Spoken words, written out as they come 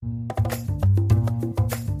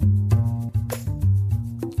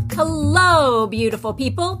Hello, beautiful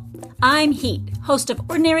people. I'm Heat, host of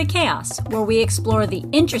Ordinary Chaos, where we explore the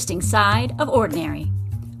interesting side of ordinary.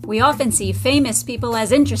 We often see famous people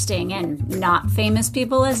as interesting and not famous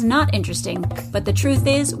people as not interesting, but the truth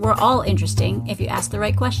is we're all interesting if you ask the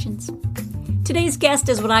right questions. Today's guest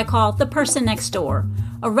is what I call the person next door,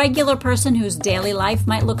 a regular person whose daily life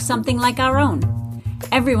might look something like our own.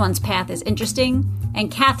 Everyone's path is interesting,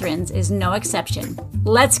 and Catherine's is no exception.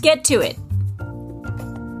 Let's get to it.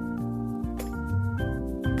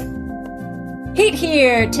 Heat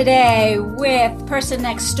here today with person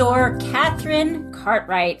next door, Catherine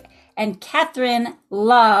Cartwright. And Catherine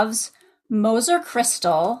loves Moser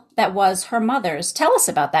crystal that was her mother's. Tell us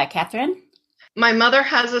about that, Catherine. My mother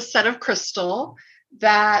has a set of crystal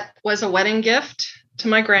that was a wedding gift to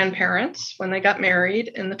my grandparents when they got married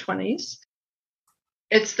in the 20s.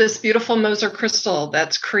 It's this beautiful Moser crystal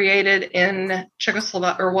that's created in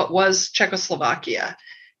Czechoslovakia, or what was Czechoslovakia.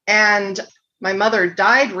 And my mother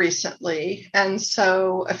died recently, and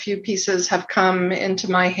so a few pieces have come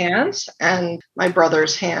into my hands and my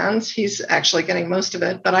brother's hands. He's actually getting most of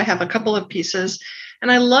it, but I have a couple of pieces,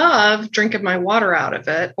 and I love drinking my water out of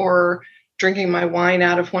it or drinking my wine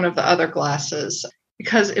out of one of the other glasses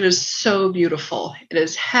because it is so beautiful. It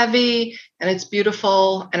is heavy, and it's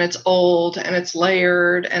beautiful, and it's old, and it's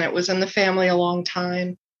layered, and it was in the family a long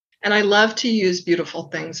time. And I love to use beautiful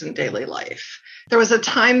things in daily life. There was a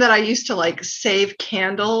time that I used to save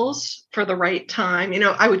candles for the right time.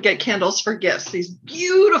 I would get candles for gifts, these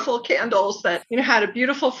beautiful candles that, had a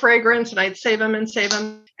beautiful fragrance, and I'd save them,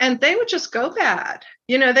 and they would just go bad.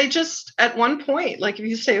 They just, at one point, if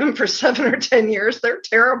you save them for 7 or 10 years, they're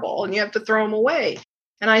terrible and you have to throw them away.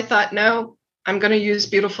 And I thought, no, I'm going to use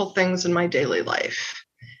beautiful things in my daily life.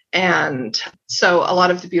 And so a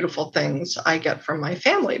lot of the beautiful things I get from my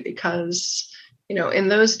family because in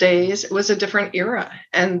those days, it was a different era,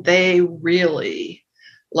 and they really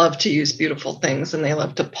love to use beautiful things, and they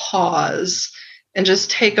love to pause and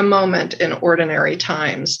just take a moment in ordinary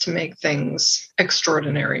times to make things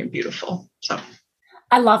extraordinary and beautiful. So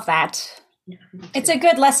I love that. Yeah, it's a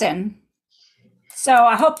good lesson. So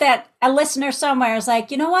I hope that a listener somewhere is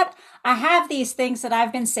like, you know what? I have these things that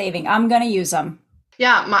I've been saving. I'm going to use them.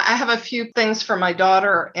 Yeah, I have a few things for my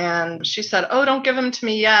daughter, and she said, oh, don't give them to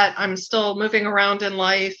me yet. I'm still moving around in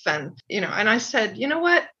life. And, and I said, you know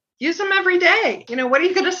what? Use them every day. What are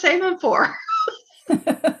you going to save them for? Use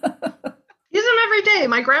them every day.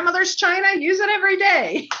 My grandmother's china, use it every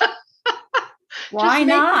day. Why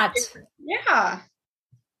not? Yeah.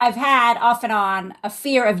 I've had off and on a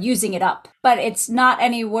fear of using it up, but it's not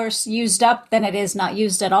any worse used up than it is not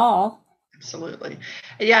used at all. Absolutely.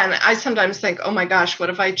 Yeah. And I sometimes think, oh my gosh, what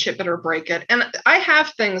if I chip it or break it? And I have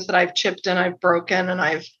things that I've chipped and I've broken and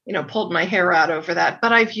I've, pulled my hair out over that,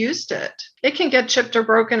 but I've used it. It can get chipped or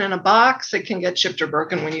broken in a box. It can get chipped or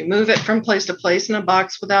broken when you move it from place to place in a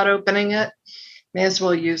box without opening it. May as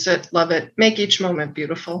well use it. Love it. Make each moment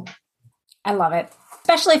beautiful. I love it.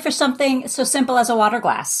 Especially for something so simple as a water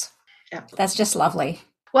glass. Yeah. That's just lovely.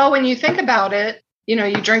 Well, when you think about it, you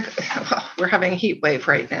drink, we're having a heat wave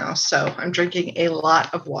right now, so I'm drinking a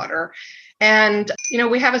lot of water. And,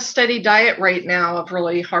 we have a steady diet right now of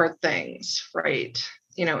really hard things, right?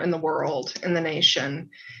 In the world, in the nation,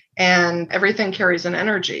 and everything carries an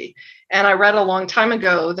energy. And I read a long time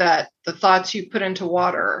ago that the thoughts you put into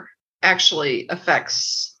water actually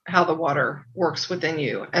affects how the water works within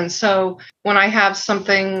you. And so when I have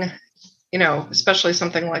something, especially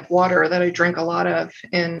something like water that I drink a lot of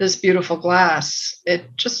in this beautiful glass,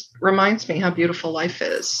 it just reminds me how beautiful life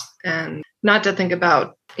is and not to think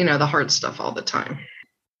about, the hard stuff all the time.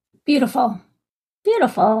 Beautiful.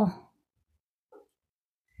 Beautiful.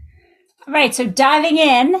 All right. So diving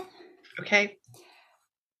in. Okay.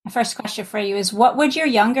 My first question for you is, what would your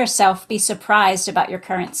younger self be surprised about your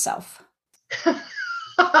current self?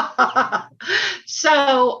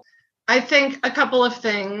 So I think a couple of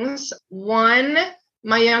things. One,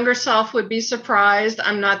 my younger self would be surprised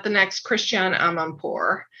I'm not the next Christiane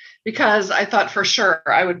Amanpour, because I thought for sure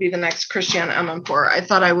I would be the next Christiane Amanpour. I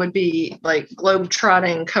thought I would be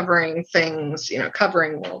globe-trotting, covering things,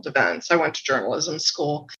 covering world events. I went to journalism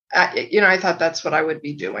school. I thought that's what I would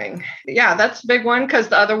be doing. Yeah, that's a big one, because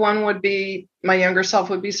the other one would be my younger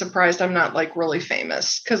self would be surprised I'm not really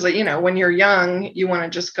famous. Because, when you're young, you want to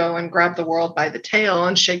just go and grab the world by the tail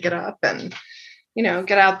and shake it up and,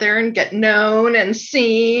 get out there and get known and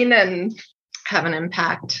seen and have an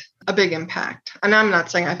impact. A big impact. And I'm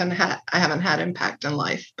not saying I haven't had impact in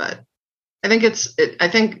life, but I think I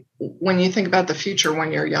think when you think about the future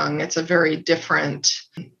when you're young, it's a very different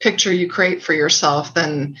picture you create for yourself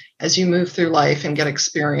than as you move through life and get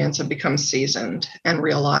experience and become seasoned and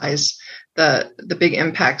realize the big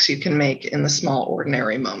impacts you can make in the small,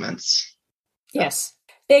 ordinary moments. Yes.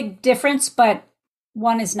 Big difference, but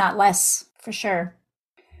one is not less for sure.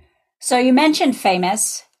 So you mentioned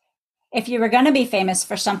famous. If you were going to be famous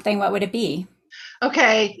for something, what would it be?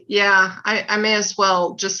 Okay, yeah, I may as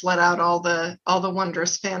well just let out all the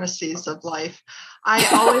wondrous fantasies of life. I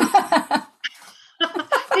always,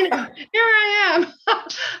 here I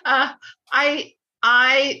am.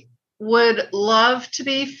 I would love to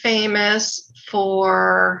be famous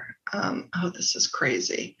for. This is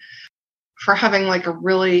crazy. For having like a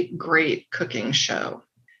really great cooking show.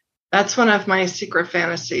 That's one of my secret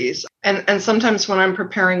fantasies. And sometimes when I'm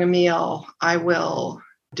preparing a meal, I will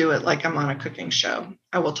do it like I'm on a cooking show.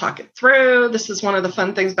 I will talk it through. This is one of the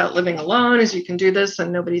fun things about living alone is you can do this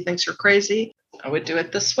and nobody thinks you're crazy. I would do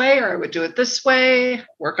it this way or I would do it this way,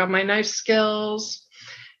 work on my knife skills.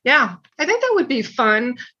 Yeah, I think that would be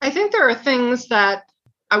fun. I think there are things that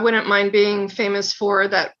I wouldn't mind being famous for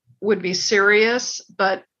that would be serious,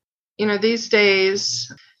 but these days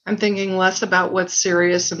I'm thinking less about what's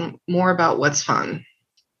serious and more about what's fun.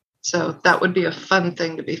 So that would be a fun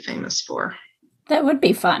thing to be famous for. That would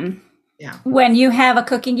be fun. Yeah. When you have a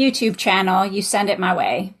cooking YouTube channel, you send it my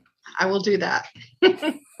way. I will do that.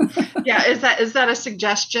 Yeah. Is that a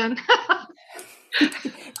suggestion?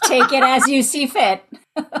 Take it as you see fit.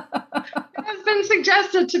 It has been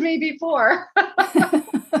suggested to me before.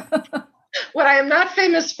 What I am not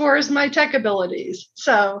famous for is my tech abilities.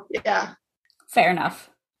 So, yeah. Fair enough.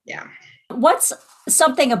 Yeah. What's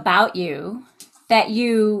something about you that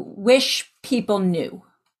you wish people knew?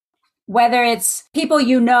 Whether it's people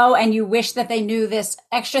you know and you wish that they knew this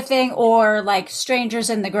extra thing, or like strangers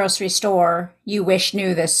in the grocery store you wish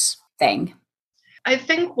knew this thing. I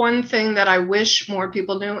think one thing that I wish more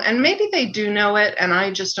people knew, and maybe they do know it and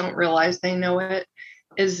I just don't realize they know it,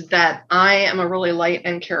 is that I am a really light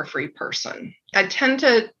and carefree person. I tend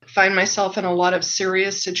to find myself in a lot of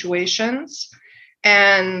serious situations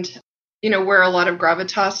and, where a lot of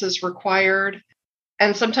gravitas is required.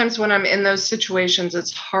 And sometimes when I'm in those situations,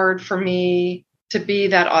 it's hard for me to be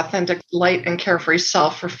that authentic, light and carefree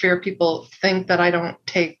self for fear people think that I don't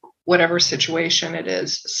take whatever situation it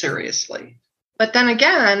is seriously. But then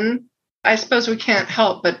again, I suppose we can't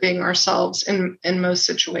help but being ourselves in most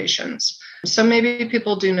situations. So maybe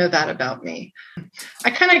people do know that about me. I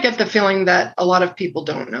kind of get the feeling that a lot of people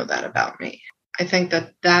don't know that about me. I think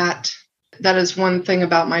that is one thing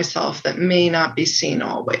about myself that may not be seen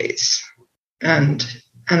always. And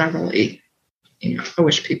I really, I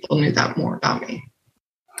wish people knew that more about me.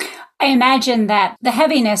 I imagine that the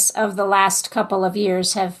heaviness of the last couple of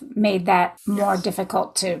years have made that more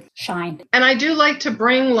difficult to shine. And I do like to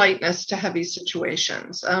bring lightness to heavy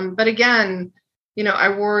situations. But again, I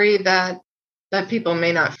worry that people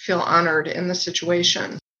may not feel honored in the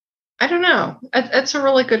situation. I don't know. It's a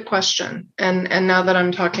really good question. And now that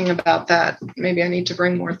I'm talking about that, maybe I need to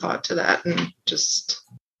bring more thought to that and just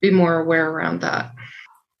be more aware around that.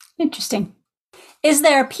 Interesting. Is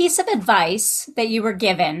there a piece of advice that you were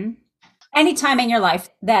given anytime in your life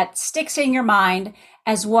that sticks in your mind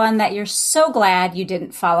as one that you're so glad you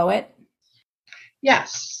didn't follow it?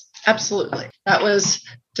 Yes, absolutely. That was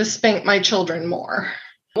to spank my children more.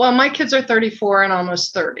 Well, my kids are 34 and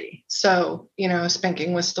almost 30. So,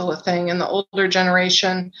 spanking was still a thing. And the older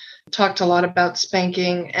generation talked a lot about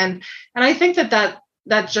spanking. And I think that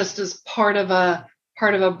just is part of a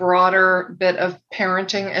broader bit of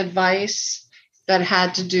parenting advice that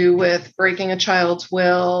had to do with breaking a child's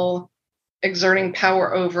will, exerting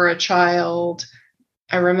power over a child.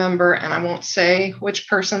 I remember, and I won't say which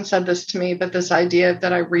person said this to me, but this idea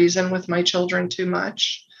that I reason with my children too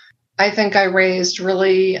much. I think I raised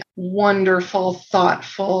really wonderful,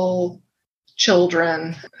 thoughtful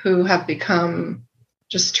children who have become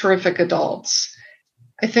just terrific adults.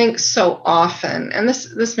 I think so often, and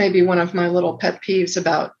this may be one of my little pet peeves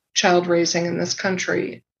about child raising in this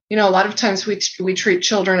country. A lot of times we treat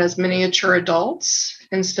children as miniature adults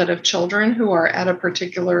instead of children who are at a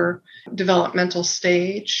particular developmental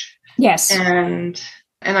stage. Yes. And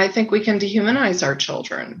I think we can dehumanize our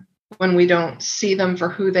children when we don't see them for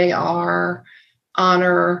who they are,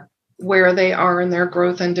 honor where they are in their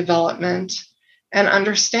growth and development, and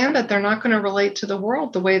understand that they're not going to relate to the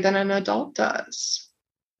world the way that an adult does.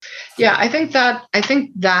 Yeah, I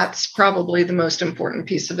think that's probably the most important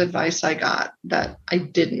piece of advice I got that I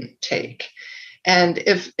didn't take. And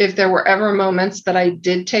if there were ever moments that I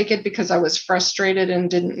did take it because I was frustrated and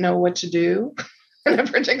didn't know what to do, in a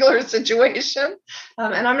particular situation.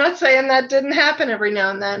 And I'm not saying that didn't happen every now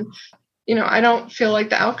and then. I don't feel like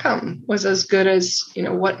the outcome was as good as,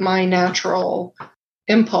 what my natural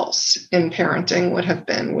impulse in parenting would have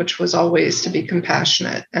been, which was always to be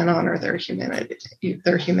compassionate and honor their humanity.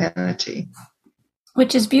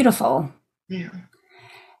 Which is beautiful. Yeah.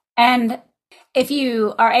 And if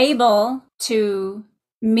you are able to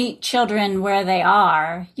meet children where they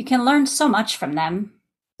are, you can learn so much from them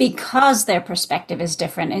because their perspective is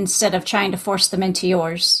different instead of trying to force them into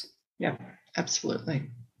yours. Yeah, absolutely.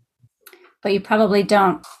 But you probably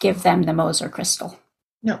don't give them the Moser crystal.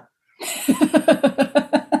 No.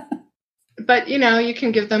 But, you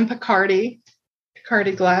can give them Picardi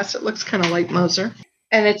glass. It looks kind of like Moser.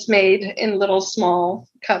 And it's made in little small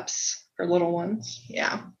cups for little ones.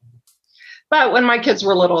 Yeah. But when my kids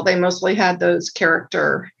were little, they mostly had those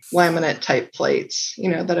character laminate type plates,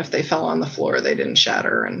 that if they fell on the floor, they didn't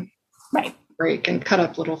shatter and break and cut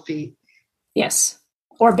up little feet. Yes.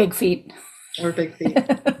 Or big feet. Or big feet.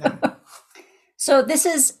 Yeah. So this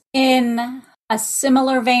is in a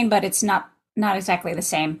similar vein, but it's not exactly the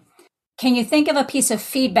same. Can you think of a piece of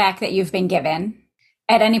feedback that you've been given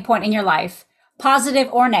at any point in your life, positive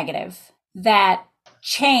or negative, that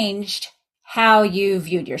changed how you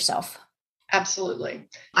viewed yourself? Absolutely.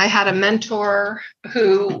 I had a mentor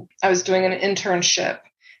who I was doing an internship,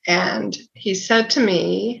 and he said to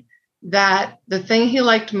me that the thing he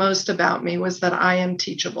liked most about me was that I am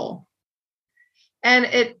teachable. And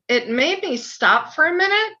it made me stop for a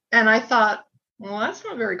minute, and I thought, well, that's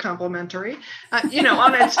not very complimentary, on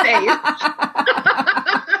its face.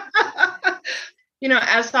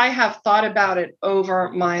 As I have thought about it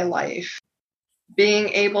over my life, being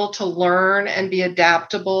able to learn and be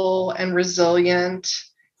adaptable and resilient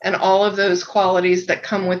and all of those qualities that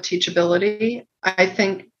come with teachability, I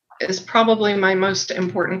think is probably my most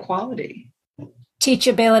important quality.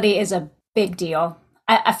 Teachability is a big deal.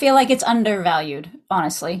 I feel like it's undervalued,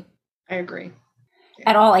 honestly. I agree. Yeah.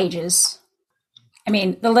 At all ages. I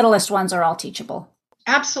mean, the littlest ones are all teachable.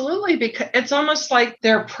 Absolutely, because it's almost like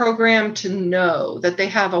they're programmed to know that they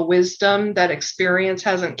have a wisdom that experience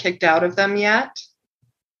hasn't kicked out of them yet,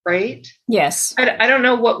 right? Yes. I don't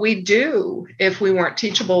know what we'd do if we weren't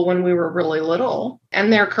teachable when we were really little,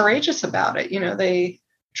 and they're courageous about it. They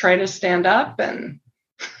try to stand up and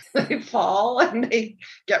they fall and they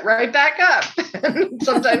get right back up. And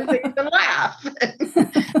sometimes they even laugh and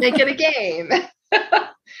make it a game.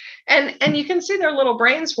 And you can see their little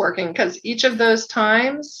brains working because each of those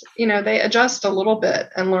times, they adjust a little bit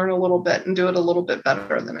and learn a little bit and do it a little bit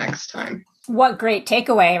better the next time. What great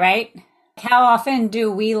takeaway, right? How often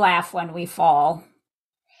do we laugh when we fall?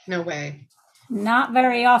 No way. Not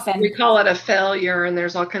very often. We call it a failure and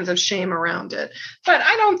there's all kinds of shame around it. But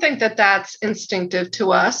I don't think that that's instinctive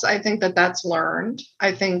to us. I think that that's learned.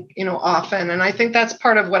 I think, often. And I think that's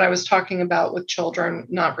part of what I was talking about with children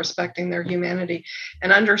not respecting their humanity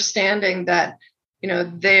and understanding that,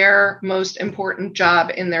 their most important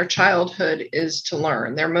job in their childhood is to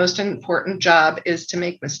learn. Their most important job is to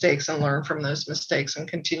make mistakes and learn from those mistakes and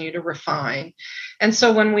continue to refine. And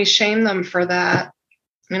so when we shame them for that,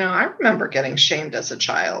 I remember getting shamed as a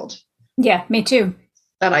child. Yeah, me too.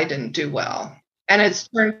 That I didn't do well. And it's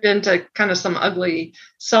turned into kind of some ugly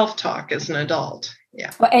self-talk as an adult.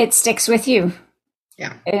 Yeah. Well, it sticks with you.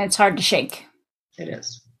 Yeah. And it's hard to shake. It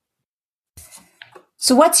is.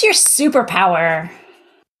 So what's your superpower?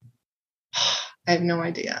 I have no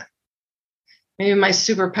idea. Maybe my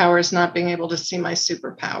superpower is not being able to see my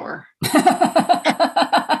superpower.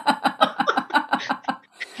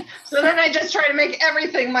 So then I just try to make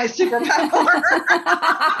everything my superpower.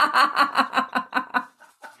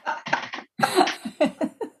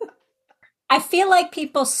 I feel like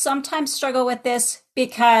people sometimes struggle with this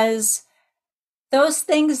because those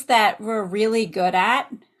things that we're really good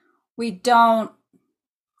at, we don't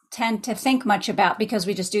tend to think much about because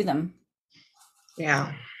we just do them.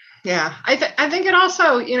 Yeah. Yeah. I think it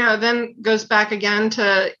also, then goes back again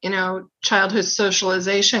to, childhood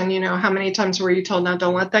socialization. How many times were you told, now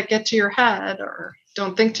don't let that get to your head, or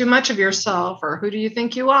don't think too much of yourself, or who do you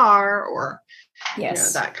think you are, or,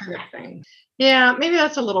 yes, that kind of thing. Yeah. Maybe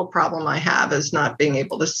that's a little problem I have, is not being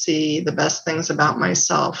able to see the best things about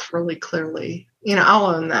myself really clearly. I'll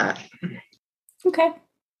own that. Okay.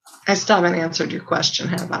 I still haven't answered your question,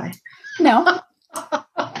 have I? No.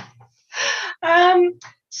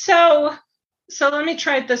 So let me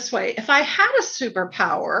try it this way. If I had a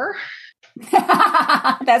superpower,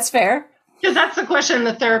 that's fair. Because that's the question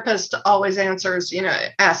the therapist always answers,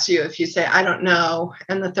 asks you if you say, I don't know.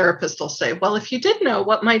 And the therapist will say, well, if you did know,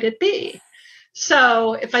 what might it be?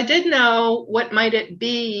 So if I did know, what might it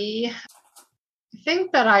be? I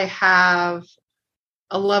think that I have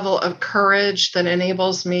a level of courage that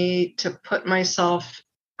enables me to put myself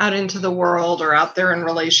out into the world or out there in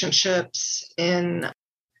relationships in, I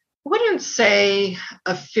wouldn't say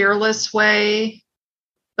a fearless way,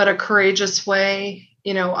 but a courageous way.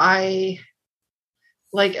 I,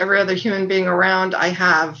 like every other human being around, I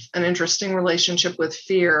have an interesting relationship with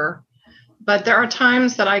fear, but there are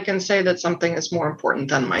times that I can say that something is more important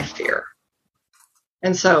than my fear.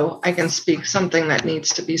 And so I can speak something that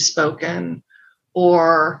needs to be spoken,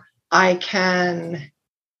 or I can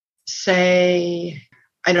say,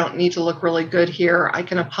 I don't need to look really good here. I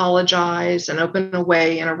can apologize and open a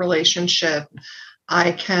way in a relationship.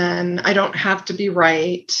 I don't have to be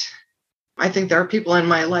right. I think there are people in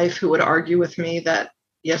my life who would argue with me that,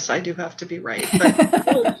 yes, I do have to be right,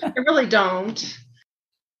 but I really don't.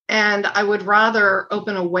 And I would rather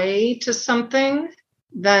open a way to something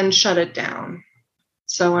than shut it down.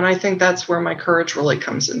 So, and I think that's where my courage really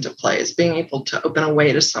comes into play, is being able to open a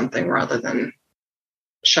way to something rather than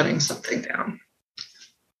shutting something down.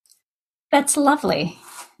 That's lovely.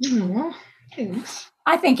 Oh, thanks.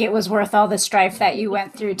 I think it was worth all the strife that you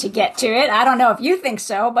went through to get to it. I don't know if you think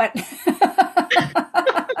so, but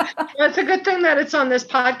Well, it's a good thing that it's on this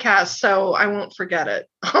podcast, so I won't forget it.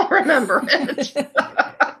 I'll remember it.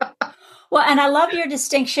 Well, and I love your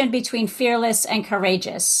distinction between fearless and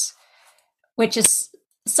courageous, which is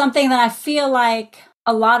something that I feel like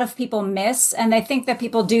a lot of people miss, and they think that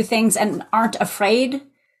people do things and aren't afraid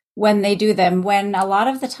when they do them, when a lot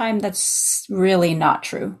of the time that's really not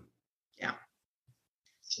true. Yeah,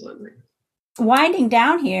 absolutely. Winding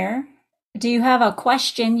down here, do you have a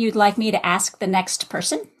question you'd like me to ask the next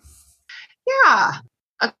person? Yeah,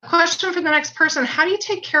 a question for the next person. How do you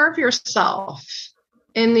take care of yourself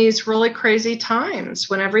in these really crazy times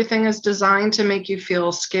when everything is designed to make you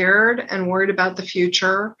feel scared and worried about the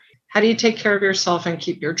future? How do you take care of yourself and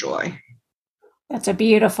keep your joy? That's a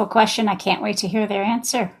beautiful question. I can't wait to hear their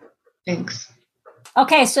answer. Thanks.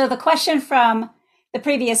 Okay, so the question from the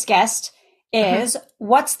previous guest is,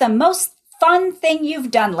 what's the most fun thing you've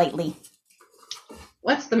done lately?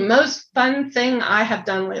 What's the most fun thing I have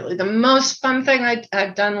done lately? The most fun thing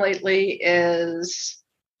I've done lately is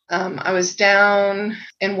I was down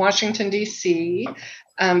in Washington, D.C.,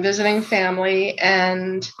 visiting family,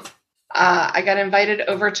 and I got invited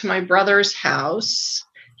over to my brother's house.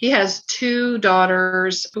 He has two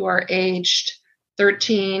daughters who are aged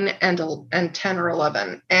 13 and 10 or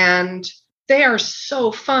 11. And they are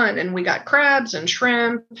so fun. And we got crabs and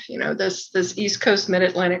shrimp, this East Coast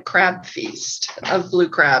Mid-Atlantic crab feast of blue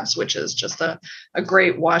crabs, which is just a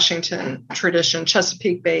great Washington tradition,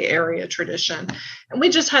 Chesapeake Bay area tradition. And we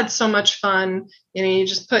just had so much fun. You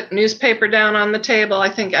just put newspaper down on the table. I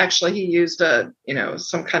think actually he used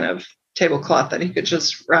some kind of tablecloth that he could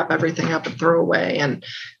just wrap everything up and throw away, and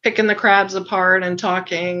picking the crabs apart and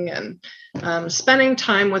talking and spending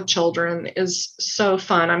time with children is so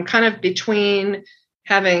fun. I'm kind of between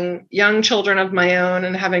having young children of my own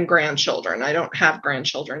and having grandchildren. I don't have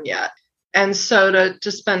grandchildren yet. And so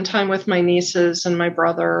to spend time with my nieces and my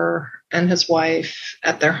brother and his wife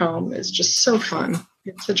at their home is just so fun.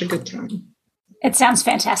 It's such a good time. It sounds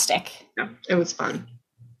fantastic. Yeah, it was fun.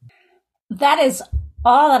 That is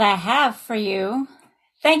all that I have for you.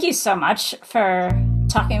 Thank you so much for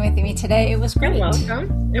talking with me today. It was great. You're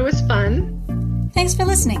welcome. It was fun. Thanks for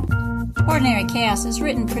listening. Ordinary Chaos is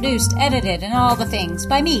written, produced, edited, and all the things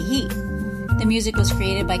by me, Heat. The music was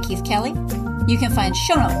created by Keith Kelly. You can find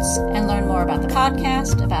show notes and learn more about the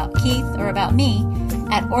podcast, about Keith, or about me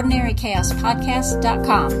at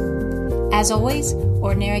ordinarychaospodcast.com. As always,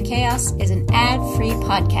 Ordinary Chaos is an ad-free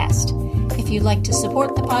podcast. If you'd like to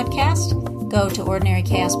support the podcast, go to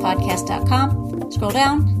ordinarychaospodcast.com, scroll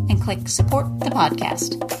down, and click Support the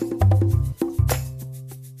Podcast.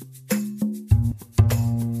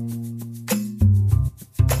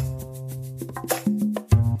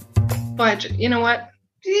 But you know what?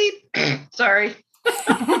 Sorry.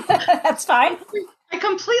 That's fine. I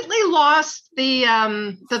completely lost the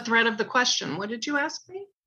thread of the question. What did you ask me?